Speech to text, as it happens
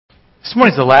This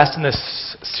morning's the last in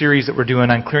this series that we're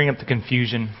doing on clearing up the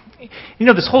confusion. You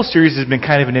know, this whole series has been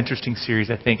kind of an interesting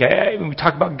series, I think. We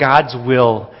talk about God's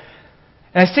will.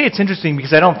 And I say it's interesting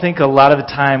because I don't think a lot of the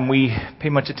time we pay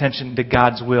much attention to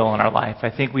God's will in our life.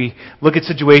 I think we look at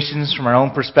situations from our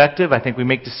own perspective. I think we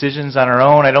make decisions on our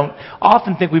own. I don't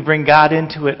often think we bring God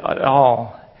into it at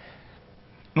all.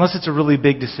 Unless it's a really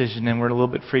big decision and we're a little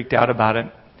bit freaked out about it.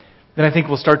 Then I think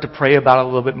we'll start to pray about it a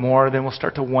little bit more. Then we'll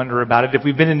start to wonder about it. If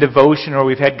we've been in devotion or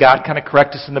we've had God kind of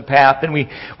correct us in the path, then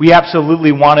we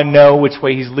absolutely want to know which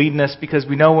way He's leading us, because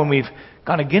we know when we've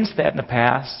gone against that in the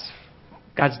past,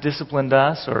 God's disciplined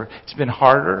us or it's been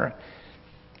harder.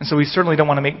 And so we certainly don't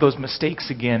want to make those mistakes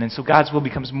again. And so God's will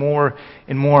becomes more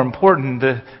and more important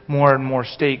the more and more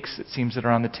stakes, it seems, that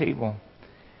are on the table.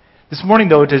 This morning,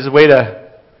 though, as a way to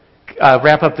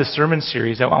wrap up this sermon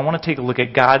series, I want to take a look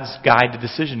at God's guide to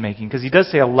decision making, because He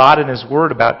does say a lot in His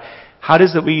Word about how it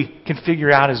is that we can figure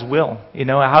out His will. You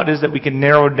know, how it is that we can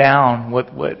narrow down what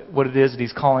it is that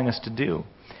He's calling us to do.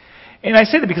 And I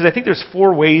say that because I think there's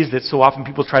 4 ways that so often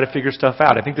people try to figure stuff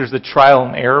out. I think there's the trial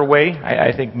and error way.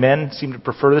 I think men seem to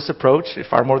prefer this approach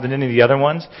far more than any of the other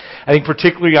ones. I think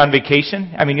particularly on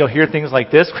vacation, I mean, you'll hear things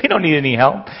like this: we don't need any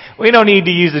help. We don't need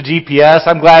to use the GPS.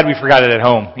 I'm glad we forgot it at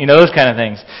home. You know, those kind of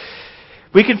things.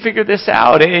 We can figure this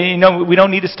out. You know, we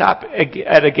don't need to stop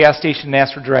at a gas station and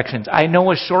ask for directions. I know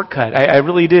a shortcut. I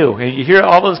really do. You hear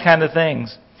all those kind of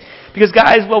things. Because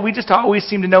guys, well, we just always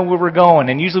seem to know where we're going.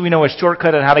 And usually we know a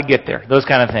shortcut on how to get there. Those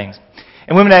kind of things.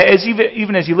 And women,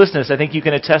 even as you listen to this, I think you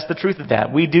can attest the truth of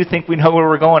that. We do think we know where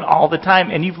we're going all the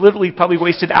time. And you've literally probably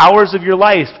wasted hours of your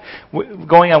life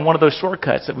going on one of those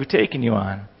shortcuts that we've taken you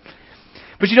on.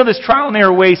 But you know, this trial and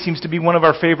error way seems to be one of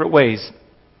our favorite ways.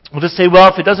 We'll just say, well,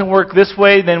 if it doesn't work this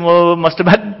way, then it must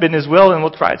have been His will, and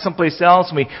we'll try it someplace else.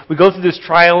 And we go through this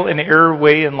trial and error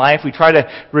way in life. We try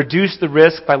to reduce the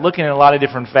risk by looking at a lot of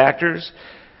different factors.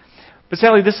 But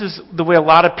sadly, this is the way a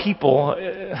lot of people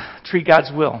treat God's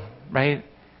will, right?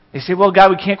 They say, well,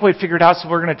 God, we can't quite figure it out, so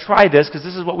we're going to try this because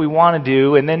this is what we want to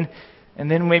do, and then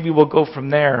maybe we'll go from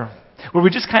there. Where we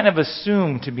just kind of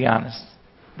assume, to be honest,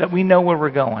 that we know where we're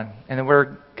going and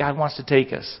where God wants to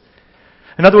take us.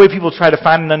 Another way people try to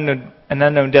find an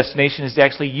unknown destination is to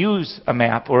actually use a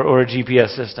map or a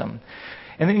GPS system.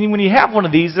 And then when you have one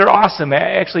of these, they're awesome.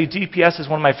 Actually, GPS is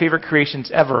one of my favorite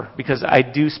creations ever, because I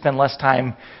do spend less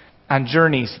time on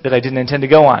journeys that I didn't intend to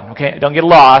go on. Okay, I don't get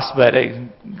lost, but I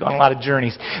go on a lot of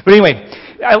journeys. But anyway,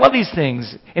 I love these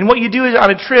things. And what you do is on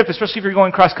a trip, especially if you're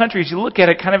going cross country, is you look at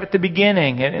it kind of at the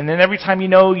beginning. And then every time you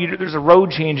know there's a road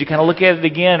change, you kind of look at it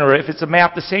again. Or if it's a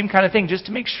map, the same kind of thing, just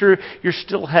to make sure you're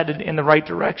still headed in the right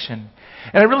direction.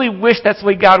 And I really wish that's the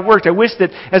way God worked. I wish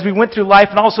that as we went through life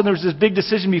and all of a sudden there was this big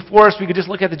decision before us, we could just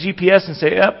look at the GPS and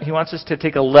say, yep, He wants us to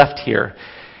take a left here.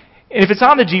 And if it's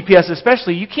on the GPS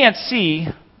especially, you can't see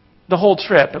the whole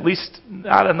trip, at least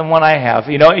not on the one I have.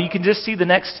 You know, you can just see the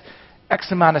next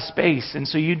X amount of space. And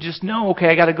so you just know, okay,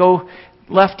 I got to go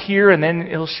left here, and then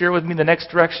it'll share with me the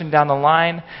next direction down the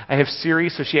line. I have Siri,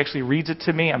 so she actually reads it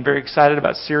to me. I'm very excited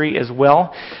about Siri as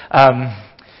well.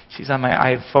 She's on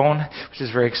my iPhone, which is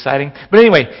very exciting. But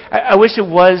anyway, I wish it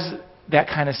was that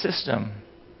kind of system.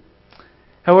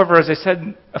 However, as I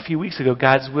said a few weeks ago,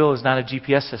 God's will is not a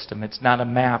GPS system. It's not a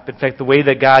map. In fact, the way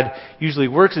that God usually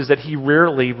works is that He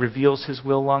rarely reveals His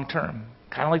will long term.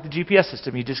 Kind of like the GPS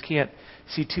system. You just can't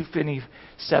see too many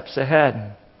steps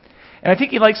ahead. And I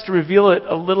think He likes to reveal it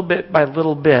a little bit by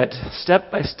little bit, step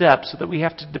by step, so that we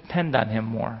have to depend on Him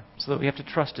more, so that we have to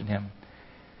trust in Him.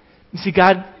 You see,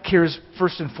 God cares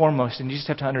first and foremost, and you just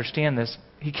have to understand this.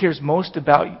 He cares most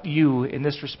about you in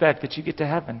this respect, that you get to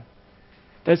heaven.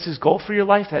 That's His goal for your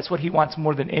life. That's what He wants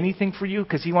more than anything for you,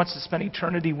 because He wants to spend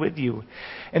eternity with you.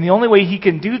 And the only way He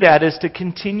can do that is to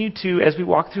continue to, as we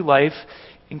walk through life,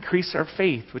 increase our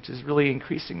faith, which is really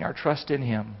increasing our trust in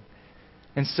Him.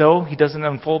 And so He doesn't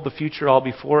unfold the future all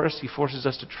before us. He forces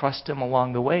us to trust Him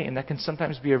along the way, and that can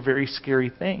sometimes be a very scary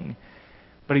thing.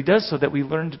 But He does so that we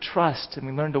learn to trust, and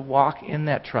we learn to walk in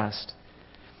that trust.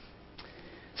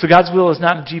 So God's will is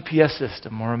not a GPS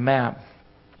system or a map.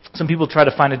 Some people try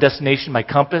to find a destination by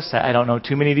compass. I don't know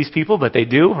too many of these people, but they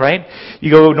do, right? You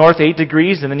go north 8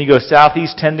 degrees, and then you go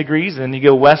southeast 10 degrees, and then you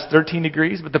go west 13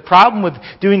 degrees. But the problem with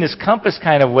doing this compass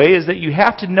kind of way is that you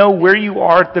have to know where you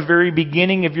are at the very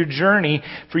beginning of your journey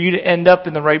for you to end up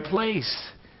in the right place.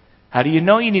 How do you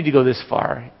know you need to go this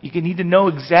far? You need to know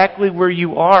exactly where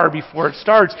you are before it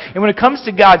starts. And when it comes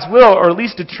to God's will, or at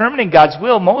least determining God's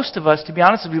will, most of us, to be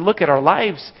honest, as we look at our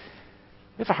lives,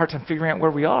 we have a hard time figuring out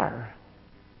where we are,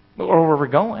 or where we're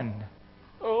going,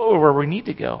 or where we need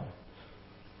to go.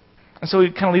 And so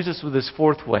it kind of leaves us with this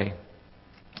fourth way.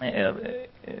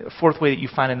 Fourth way that you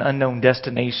find an unknown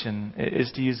destination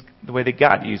is to use the way that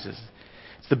God uses.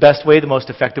 It's the best way, the most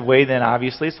effective way, then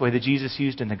obviously. It's the way that Jesus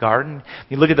used in the garden.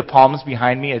 You look at the palms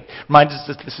behind me, it reminds us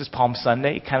that this is Palm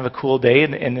Sunday, kind of a cool day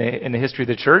in the history of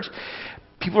the church.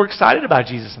 People were excited about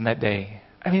Jesus on that day.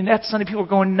 I mean, that Sunday, people were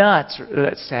going nuts. Or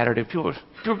that Saturday, people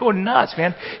were going nuts,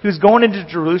 man. He was going into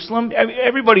Jerusalem. I mean,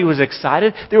 everybody was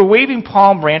excited. They were waving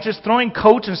palm branches, throwing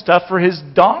coats and stuff for his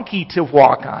donkey to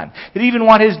walk on. They didn't even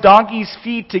want his donkey's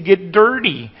feet to get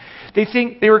dirty.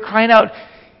 They were crying out,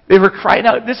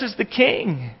 this is the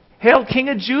King. Hail, King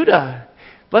of Judah.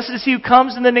 Blessed is he who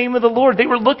comes in the name of the Lord. They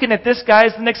were looking at this guy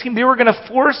as the next king. They were going to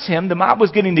force him. The mob was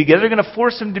getting together. They're going to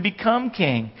force him to become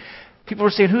king. People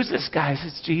were saying, who's this guy?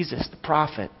 It's Jesus, the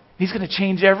prophet. He's going to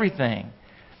change everything.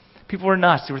 People were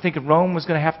nuts. They were thinking Rome was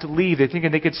going to have to leave. They were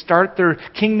thinking they could start their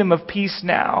kingdom of peace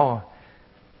now.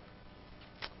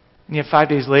 And yet 4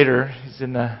 days later,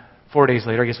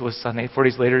 I guess it was Sunday, 4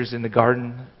 days later, he's in the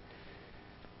garden.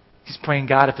 He's praying,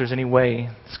 God, if there's any way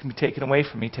this can be taken away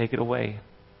from me, take it away.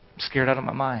 I'm scared out of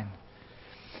my mind.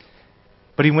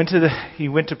 But he went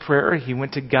to prayer, he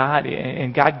went to God,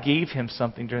 and God gave him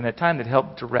something during that time that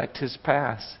helped direct his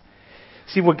path.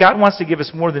 See, what God wants to give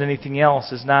us more than anything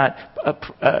else is not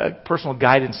a personal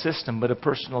guidance system, but a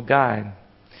personal guide.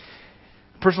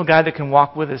 A personal guide that can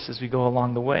walk with us as we go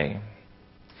along the way.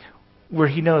 Where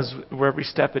he knows where every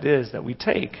step it is that we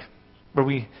take.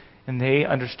 And they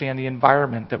understand the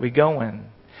environment that we go in.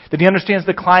 That he understands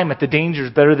the climate, the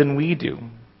dangers better than we do.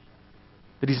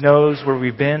 That he knows where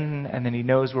we've been, and then he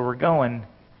knows where we're going.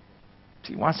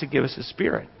 He wants to give us His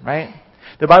Spirit, right?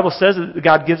 The Bible says that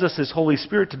God gives us His Holy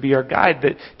Spirit to be our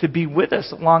guide, to be with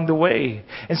us along the way.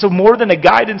 And so more than a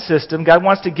guidance system, God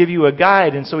wants to give you a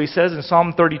guide. And so He says in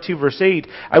Psalm 32, verse 8,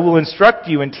 I will instruct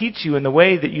you and teach you in the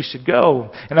way that you should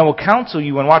go, and I will counsel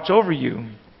you and watch over you.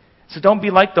 So don't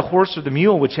be like the horse or the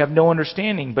mule, which have no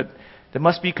understanding, but that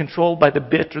must be controlled by the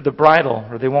bit or the bridle,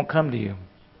 or they won't come to you.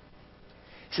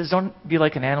 He says, don't be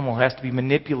like an animal who has to be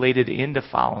manipulated into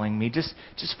following me. Just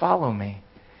follow me.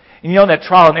 And that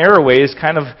trial and error way is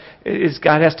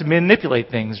God has to manipulate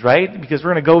things, right? Because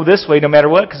we're going to go this way no matter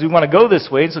what, because we want to go this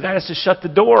way. And so God has to shut the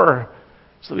door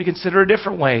so we consider a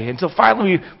different way. Until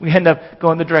finally we end up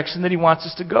going the direction that He wants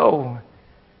us to go.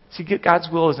 See, God's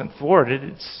will isn't thwarted.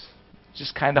 It's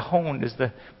just kind of honed as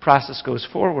the process goes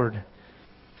forward.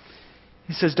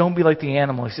 He says, don't be like the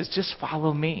animal. He says, just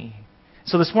follow me.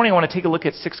 So this morning I want to take a look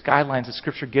at 6 guidelines that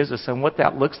Scripture gives us on what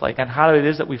that looks like and how it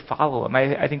is that we follow Him.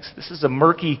 I think this is a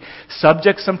murky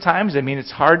subject sometimes. I mean,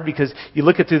 it's hard because you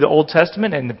look at through the Old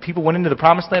Testament and the people went into the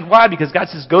Promised Land. Why? Because God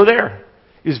says, go there.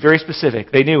 He was very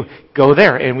specific. They knew, go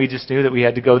there. And we just knew that we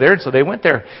had to go there, and so they went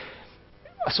there.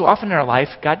 So often in our life,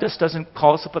 God just doesn't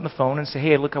call us up on the phone and say,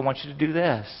 hey, look, I want you to do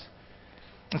this.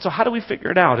 And so how do we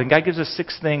figure it out? And God gives us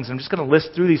 6 things. I'm just going to list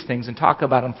through these things and talk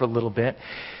about them for a little bit.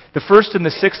 The first and the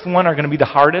 6th one are going to be the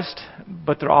hardest,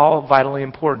 but they're all vitally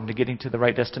important to getting to the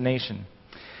right destination.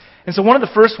 And so one of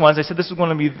the first ones, I said this is going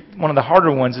to be one of the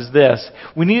harder ones, is this.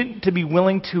 We need to be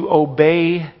willing to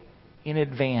obey in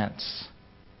advance.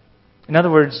 In other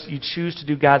words, you choose to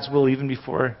do God's will even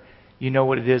before you know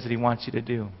what it is that He wants you to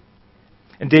do.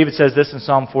 And David says this in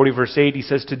Psalm 40, verse 8. He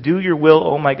says, to do your will,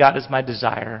 O my God, is my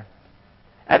desire.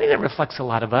 I think that reflects a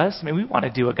lot of us. I mean, we want to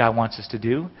do what God wants us to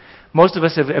do. Most of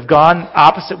us have gone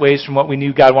opposite ways from what we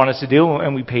knew God wanted us to do,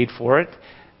 and we paid for it.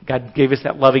 God gave us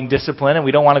that loving discipline, and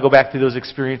we don't want to go back through those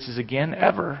experiences again,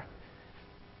 ever.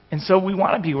 And so we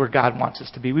want to be where God wants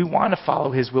us to be. We want to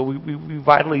follow His will. We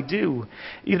vitally do.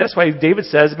 That's why David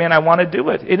says, man, I want to do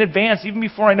it in advance, even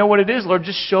before I know what it is. Lord,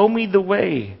 just show me the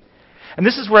way. And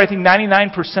this is where I think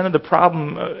 99% of the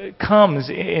problem comes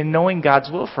in knowing God's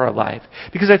will for our life.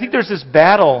 Because I think there's this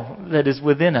battle that is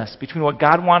within us between what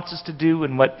God wants us to do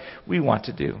and what we want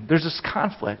to do. There's this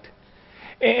conflict.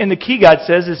 And the key, God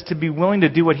says, is to be willing to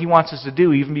do what He wants us to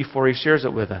do even before He shares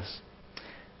it with us.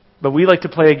 But we like to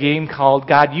play a game called,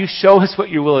 God, you show us what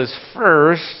your will is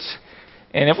first,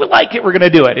 and if we like it, we're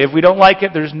going to do it. If we don't like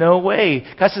it, there's no way.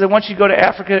 God says, I want you to go to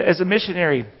Africa as a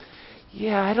missionary.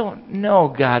 Yeah, I don't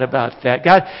know, God, about that.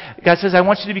 God says, I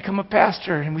want you to become a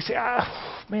pastor. And we say,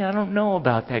 man, I don't know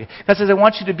about that. God says, I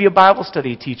want you to be a Bible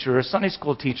study teacher or a Sunday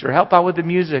school teacher, or help out with the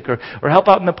music, or help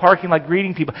out in the parking lot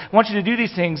greeting people. I want you to do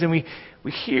these things. And we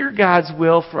hear God's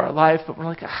will for our life, but we're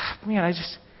like, man, I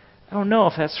don't know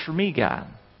if that's for me, God.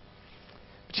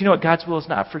 But you know what? God's will is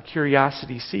not for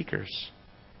curiosity seekers.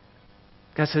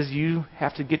 God says, you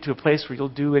have to get to a place where you'll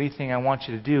do anything I want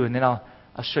you to do, and then I'll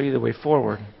show you the way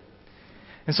forward.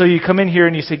 And so you come in here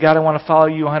and you say, God, I want to follow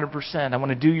you 100%. I want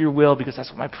to do your will because that's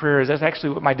what my prayer is. That's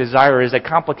actually what my desire is. I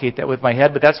complicate that with my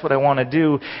head, but that's what I want to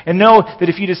do. And know that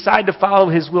if you decide to follow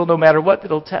His will no matter what, that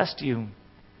He'll test you.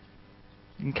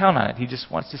 You can count on it. He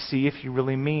just wants to see if you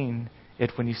really mean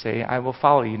it when you say, I will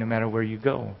follow you no matter where you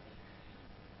go.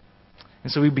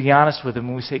 And so we be honest with Him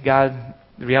when we say, God,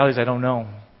 the reality is I don't know.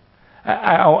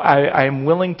 I am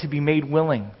willing to be made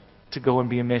willing to go and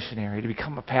be a missionary, to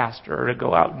become a pastor, or to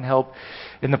go out and help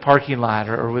in the parking lot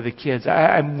or with the kids.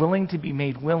 I'm willing to be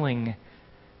made willing,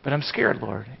 but I'm scared,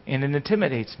 Lord, and it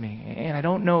intimidates me. And I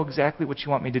don't know exactly what you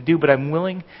want me to do, but I'm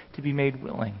willing to be made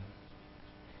willing.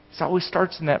 It always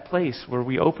starts in that place where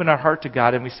we open our heart to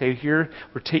God and we say, here,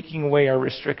 we're taking away our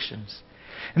restrictions.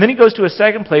 And then He goes to a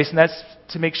second place, and that's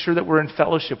to make sure that we're in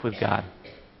fellowship with God.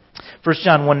 1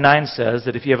 John 1:9 says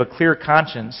that if you have a clear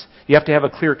conscience, you have to have a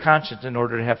clear conscience in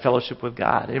order to have fellowship with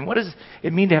God. And what does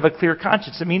it mean to have a clear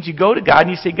conscience? It means you go to God and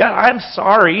you say, God, I'm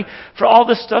sorry for all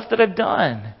the stuff that I've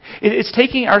done. It's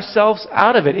taking ourselves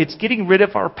out of it. It's getting rid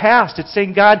of our past. It's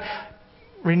saying, God,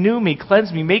 renew me,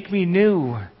 cleanse me, make me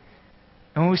new.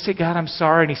 And when we say, God, I'm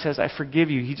sorry, and He says, I forgive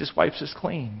you, He just wipes us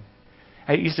clean.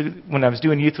 I used to, when I was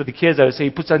doing youth with the kids, I would say, He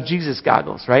puts on Jesus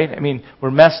goggles, right? I mean,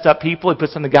 we're messed up people. He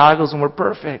puts on the goggles and we're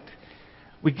perfect.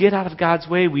 We get out of God's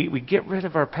way. We get rid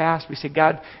of our past. We say,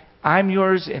 God, I'm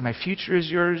yours and my future is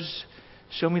yours.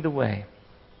 Show me the way.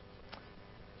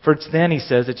 For it's then, He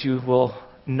says, that you will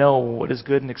know what is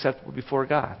good and acceptable before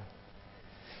God.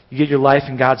 You get your life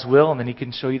in God's will, and then He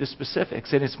can show you the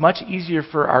specifics. And it's much easier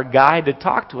for our guide to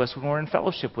talk to us when we're in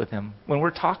fellowship with Him, when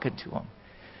we're talking to Him.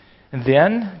 And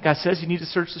then, God says you need to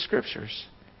search the Scriptures.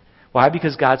 Why?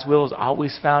 Because God's will is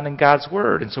always found in God's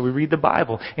Word. And so we read the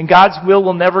Bible. And God's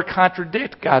will never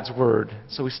contradict God's Word.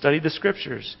 So we study the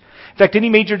Scriptures. In fact, any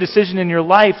major decision in your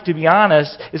life, to be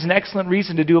honest, is an excellent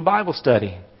reason to do a Bible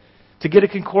study. To get a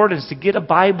concordance, to get a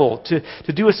Bible,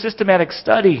 to do a systematic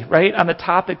study, right, on the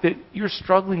topic that you're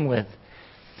struggling with.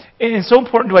 And it's so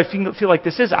important do I feel like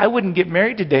this is. I wouldn't get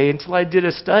married today until I did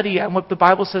a study on what the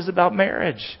Bible says about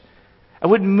marriage. I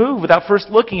wouldn't move without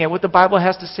first looking at what the Bible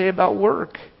has to say about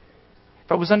work.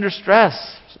 If I was under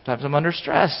stress, sometimes I'm under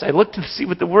stress, I look to see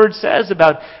what the Word says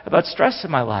about stress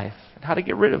in my life and how to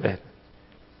get rid of it.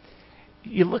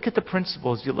 You look at the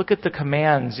principles, you look at the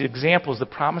commands, the examples, the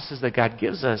promises that God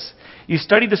gives us. You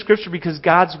study the Scripture because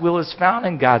God's will is found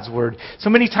in God's Word. So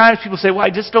many times people say, well,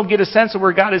 I just don't get a sense of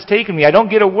where God has taken me. I don't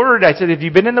get a word. I said, have you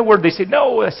been in the Word? They say,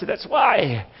 no. I said, that's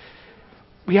why.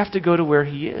 We have to go to where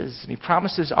He is. And He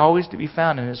promises always to be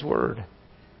found in His Word.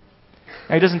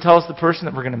 Now, He doesn't tell us the person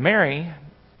that we're going to marry,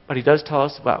 but He does tell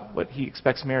us about what He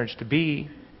expects marriage to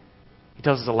be. He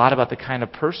tells us a lot about the kind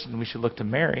of person we should look to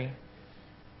marry.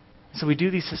 So we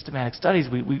do these systematic studies.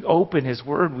 We open His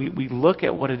Word. We look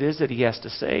at what it is that He has to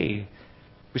say.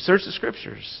 We search the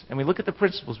Scriptures. And we look at the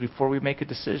principles before we make a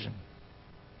decision.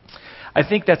 I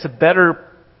think that's a better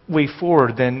way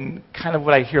forward than kind of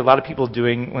what I hear a lot of people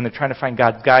doing when they're trying to find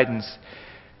God's guidance.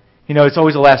 You know, it's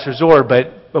always a last resort,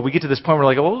 but we get to this point where we're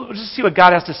like, well, let's just see what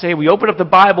God has to say. We open up the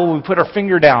Bible, we put our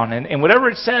finger down, and whatever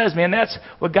it says, man, that's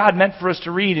what God meant for us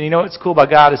to read. And you know what's cool about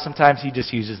God is sometimes He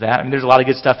just uses that. I mean, there's a lot of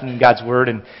good stuff in God's Word,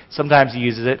 and sometimes He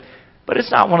uses it. But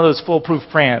it's not one of those foolproof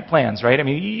plans, right? I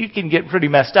mean, you can get pretty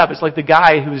messed up. It's like the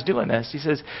guy who was doing this. He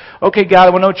says, okay, God, I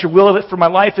want to know what your will for my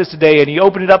life is today. And he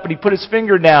opened it up and he put his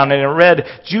finger down and it read,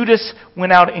 Judas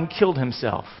went out and killed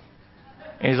himself.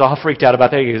 And he's all freaked out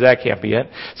about that. He goes, that can't be it.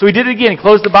 So he did it again. He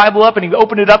closed the Bible up and he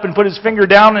opened it up and put his finger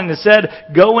down and it said,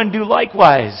 go and do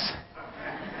likewise.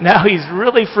 Now he's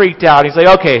really freaked out. He's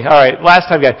like, okay, all right, last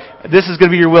time, God, this is going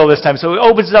to be your will this time. So he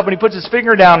opens it up and he puts his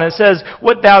finger down and it says,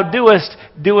 what thou doest,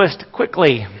 doest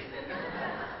quickly.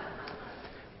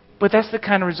 But that's the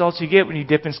kind of results you get when you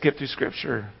dip and skip through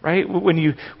Scripture, right? When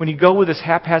you go with this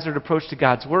haphazard approach to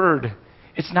God's Word,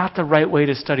 it's not the right way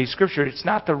to study Scripture. It's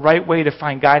not the right way to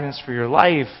find guidance for your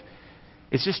life.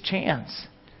 It's just chance.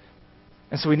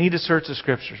 And so we need to search the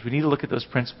Scriptures. We need to look at those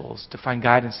principles to find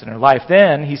guidance in our life.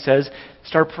 Then, he says,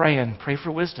 start praying. Pray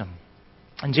for wisdom.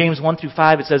 In James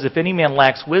 1-5, it says, if any man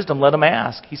lacks wisdom, let him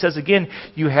ask. He says again,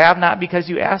 you have not because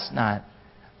you ask not.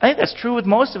 I think that's true with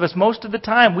most of us most of the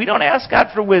time. We don't ask God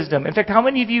for wisdom. In fact, how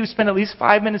many of you spend at least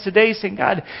 5 minutes a day saying,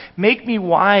 God, make me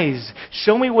wise.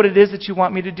 Show me what it is that you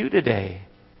want me to do today.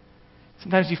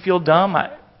 Sometimes you feel dumb.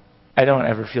 I don't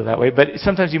ever feel that way, but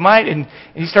sometimes you might, and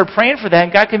you start praying for that,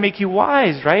 and God can make you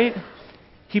wise, right?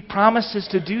 He promises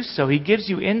to do so. He gives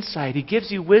you insight. He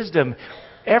gives you wisdom.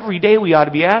 Every day we ought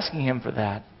to be asking Him for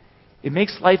that. It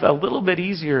makes life a little bit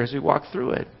easier as we walk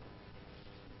through it.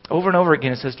 Over and over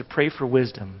again, it says to pray for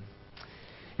wisdom.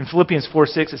 In Philippians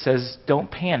 4:6, it says, don't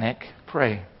panic,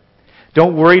 pray.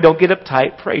 Don't worry, don't get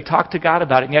uptight, pray, talk to God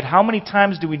about it. And yet how many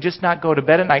times do we just not go to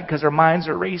bed at night because our minds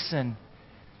are racing?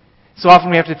 So often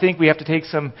we have to think we have to take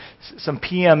some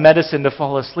PM medicine to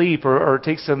fall asleep or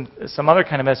take some other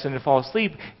kind of medicine to fall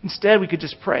asleep. Instead, we could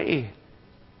just pray.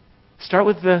 Start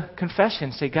with the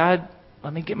confession. Say, God,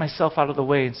 let me get myself out of the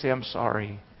way and say, I'm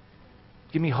sorry.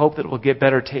 Give me hope that it will get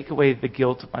better. Take away the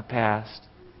guilt of my past.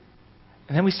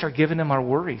 And then we start giving Him our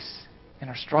worries and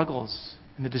our struggles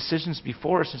and the decisions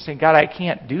before us and saying, God, I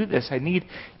can't do this. I need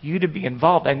you to be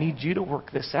involved. I need you to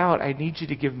work this out. I need you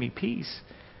to give me peace.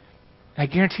 And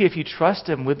I guarantee if you trust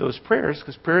Him with those prayers,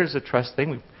 because prayer is a trust thing.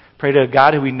 We pray to a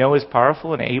God who we know is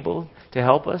powerful and able to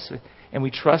help us, and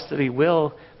we trust that He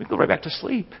will, we go right back to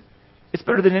sleep. It's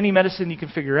better than any medicine you can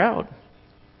figure out.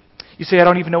 You say, I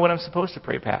don't even know what I'm supposed to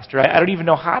pray, Pastor. I don't even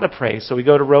know how to pray. So we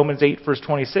go to Romans 8, verse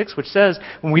 26, which says,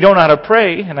 when we don't know how to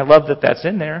pray, and I love that that's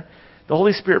in there, the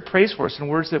Holy Spirit prays for us in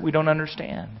words that we don't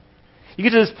understand. You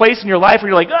get to this place in your life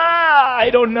where you're like, I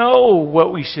don't know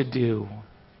what we should do.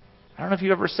 I don't know if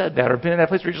you've ever said that or been in that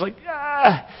place where you're just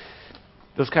like,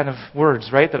 those kind of words,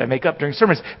 right, that I make up during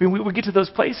sermons. I mean, we get to those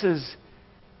places,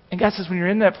 and God says when you're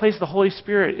in that place, the Holy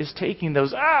Spirit is taking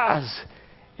those and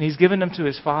He's given them to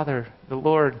His Father, the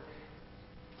Lord.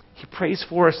 He prays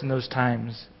for us in those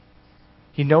times.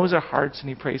 He knows our hearts and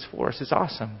He prays for us. It's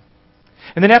awesome.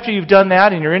 And then after you've done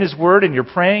that and you're in His Word and you're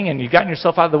praying and you've gotten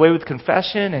yourself out of the way with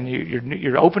confession and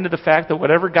you're open to the fact that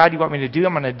whatever God you want me to do,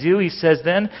 I'm going to do, He says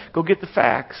then, go get the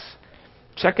facts.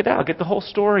 Check it out. Get the whole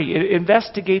story.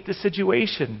 Investigate the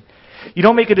situation. You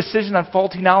don't make a decision on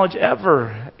faulty knowledge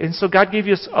ever. And so God gave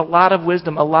us a lot of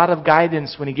wisdom, a lot of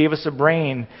guidance when He gave us a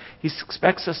brain. He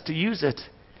expects us to use it.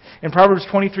 In Proverbs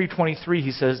 23:23,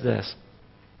 He says this,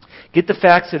 get the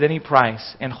facts at any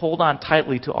price and hold on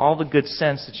tightly to all the good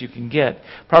sense that you can get.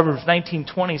 Proverbs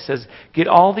 19:20 says, get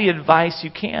all the advice you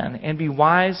can and be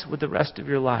wise with the rest of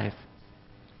your life.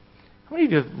 How many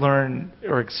of you have learned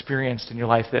or experienced in your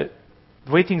life that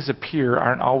the way things appear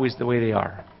aren't always the way they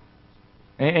are?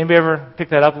 Anybody ever pick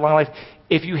that up along life?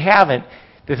 If you haven't,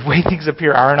 the way things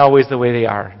appear aren't always the way they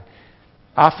are.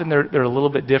 Often they're a little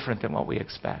bit different than what we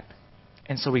expect.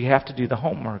 And so we have to do the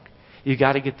homework. You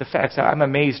got to get the facts. I'm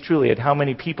amazed truly at how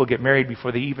many people get married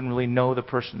before they even really know the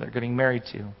person they're getting married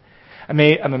to.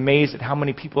 I'm amazed at how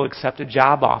many people accept a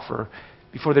job offer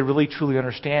before they really truly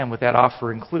understand what that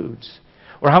offer includes.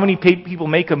 Or how many people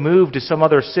make a move to some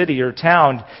other city or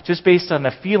town just based on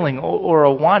a feeling or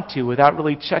a want to without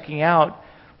really checking out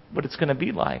what it's going to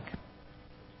be like.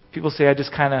 People say, I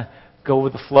just kind of go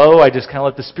with the flow. I just kind of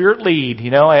let the Spirit lead.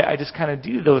 I just kind of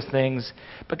do those things.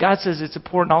 But God says it's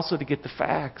important also to get the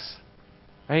facts,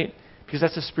 right? Because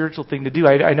that's a spiritual thing to do.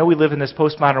 I know we live in this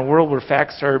postmodern world where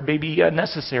facts are maybe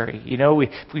unnecessary.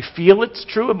 If we feel it's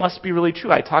true, it must be really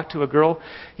true. I talked to a girl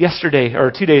yesterday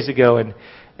or 2 days ago,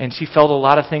 and she felt a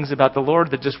lot of things about the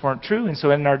Lord that just weren't true. And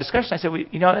so in our discussion, I said,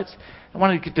 I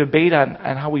wanted to debate on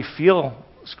how we feel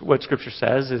what Scripture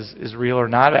says is real or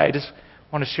not. I just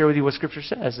want to share with you what Scripture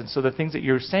says. And so the things that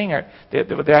you're saying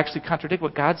they actually contradict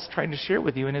what God's trying to share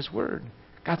with you in His Word.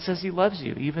 God says He loves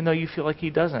you, even though you feel like He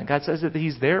doesn't. God says that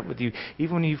He's there with you,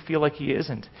 even when you feel like He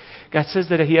isn't. God says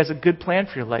that He has a good plan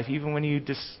for your life, even when you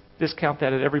discount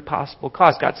that at every possible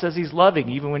cost. God says He's loving,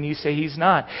 even when you say He's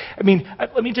not.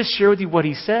 Let me just share with you what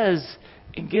He says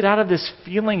and get out of this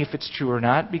feeling if it's true or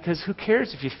not, because who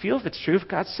cares if you feel if it's true, if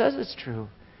God says it's true.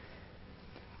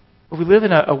 But we live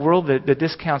in a world that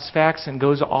discounts facts and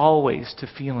goes always to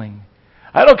feeling.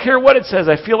 I don't care what it says.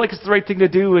 I feel like it's the right thing to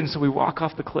do, and so we walk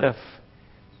off the cliff.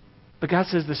 But God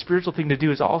says the spiritual thing to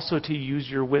do is also to use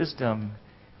your wisdom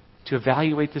to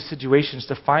evaluate the situations,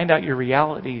 to find out your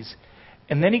realities.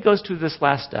 And then He goes to this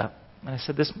last step. And I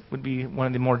said this would be one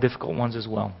of the more difficult ones as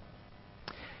well.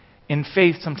 In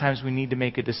faith, sometimes we need to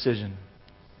make a decision.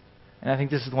 And I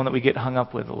think this is the one that we get hung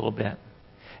up with a little bit.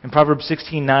 In Proverbs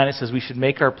 16:9, it says we should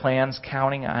make our plans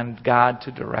counting on God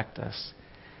to direct us.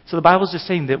 So the Bible's just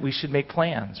saying that we should make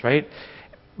plans, right?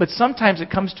 But sometimes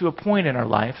it comes to a point in our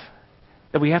life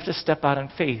that we have to step out in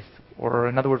faith, or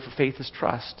another word for faith is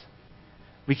trust.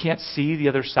 We can't see the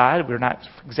other side. We're not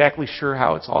exactly sure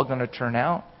how it's all going to turn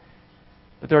out.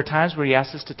 But there are times where He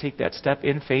asks us to take that step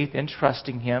in faith, in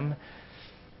trusting Him,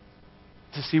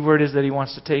 to see where it is that He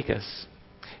wants to take us.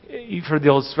 You've heard the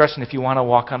old expression, if you want to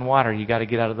walk on water, you got to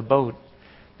get out of the boat.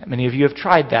 Many of you have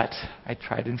tried that. I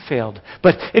tried and failed.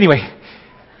 But anyway,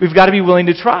 we've got to be willing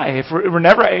to try. If we're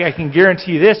never, I can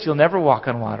guarantee you this, you'll never walk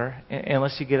on water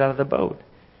unless you get out of the boat.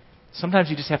 Sometimes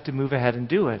you just have to move ahead and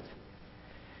do it.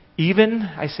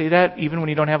 I say that even when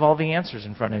you don't have all the answers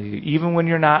in front of you. Even when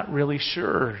you're not really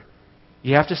sure.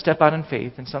 You have to step out in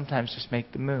faith and sometimes just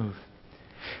make the move.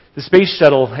 The space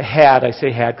shuttle had, I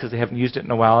say had because they haven't used it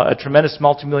in a while, a tremendous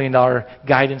multi-million-dollar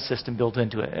guidance system built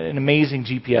into it, an amazing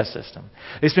GPS system.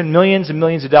 They spent millions and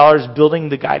millions of dollars building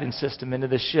the guidance system into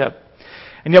the ship.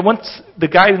 And yet once the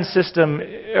guidance system,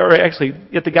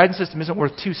 yet the guidance system isn't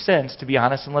worth 2 cents, to be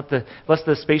honest, unless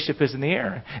the spaceship is in the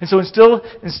air. And so until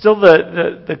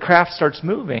the craft starts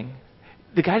moving,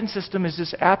 the guidance system is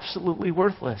just absolutely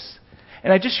worthless.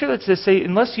 And I just share that to say,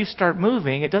 unless you start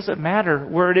moving, it doesn't matter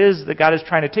where it is that God is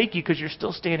trying to take you because you're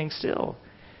still standing still.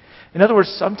 In other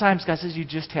words, sometimes God says you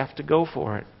just have to go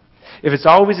for it. If it's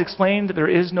always explained, there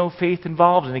is no faith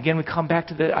involved. And again, we come back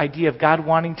to the idea of God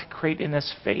wanting to create in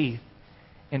us faith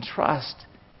and trust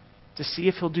to see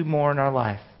if He'll do more in our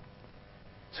life.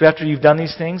 So after you've done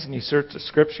these things and you search the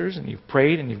Scriptures and you've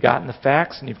prayed and you've gotten the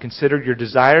facts and you've considered your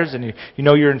desires and you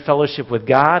know you're in fellowship with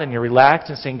God and you're relaxed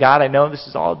and saying, God, I know this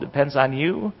is all depends on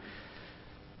you.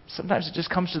 Sometimes it just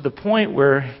comes to the point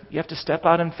where you have to step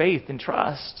out in faith and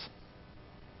trust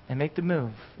and make the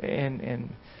move and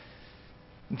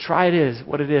try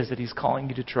what it is that He's calling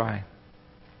you to try.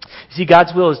 You see,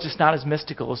 God's will is just not as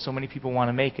mystical as so many people want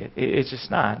to make it. It's just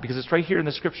not, because it's right here in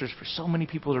the Scriptures for so many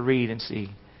people to read and see.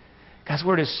 God's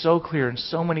Word is so clear in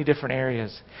so many different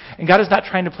areas. And God is not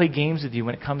trying to play games with you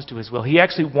when it comes to His will. He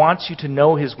actually wants you to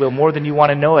know His will more than you want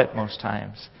to know it most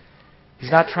times.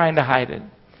 He's not trying to hide it.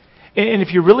 And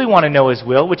if you really want to know His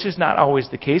will, which is not always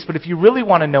the case, but if you really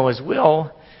want to know His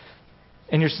will,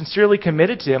 and you're sincerely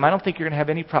committed to Him, I don't think you're going to have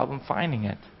any problem finding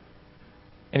it.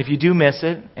 And if you do miss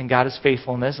it, and God is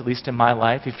faithfulness, at least in my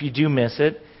life, if you do miss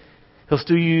it, He'll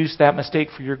still use that mistake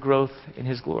for your growth in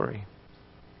His glory.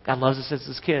 God loves us as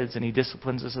His kids, and He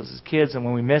disciplines us as His kids, and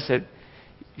when we miss it,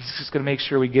 He's just going to make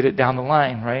sure we get it down the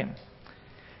line, right?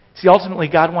 See, ultimately,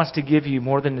 God wants to give you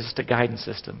more than just a guidance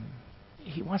system.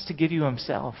 He wants to give you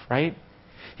Himself, right?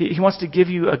 He wants to give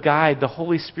you a guide, the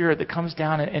Holy Spirit, that comes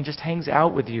down and just hangs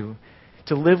out with you,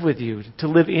 to live with you, to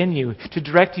live in you, to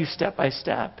direct you step by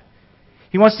step.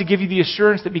 He wants to give you the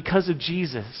assurance that because of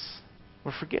Jesus,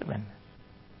 we're forgiven.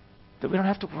 That we don't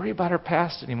have to worry about our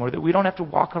past anymore. That we don't have to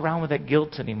walk around with that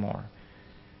guilt anymore.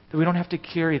 That we don't have to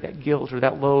carry that guilt or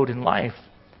that load in life.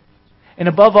 And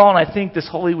above all, and I think this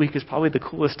Holy Week is probably the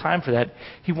coolest time for that,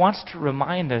 He wants to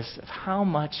remind us of how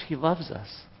much He loves us.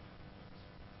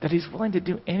 That He's willing to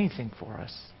do anything for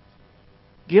us.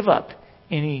 Give up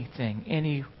anything,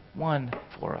 anyone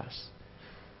for us.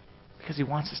 Because He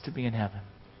wants us to be in heaven.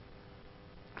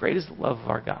 Great is the love of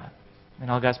our God. And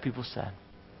all God's people said,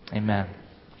 amen.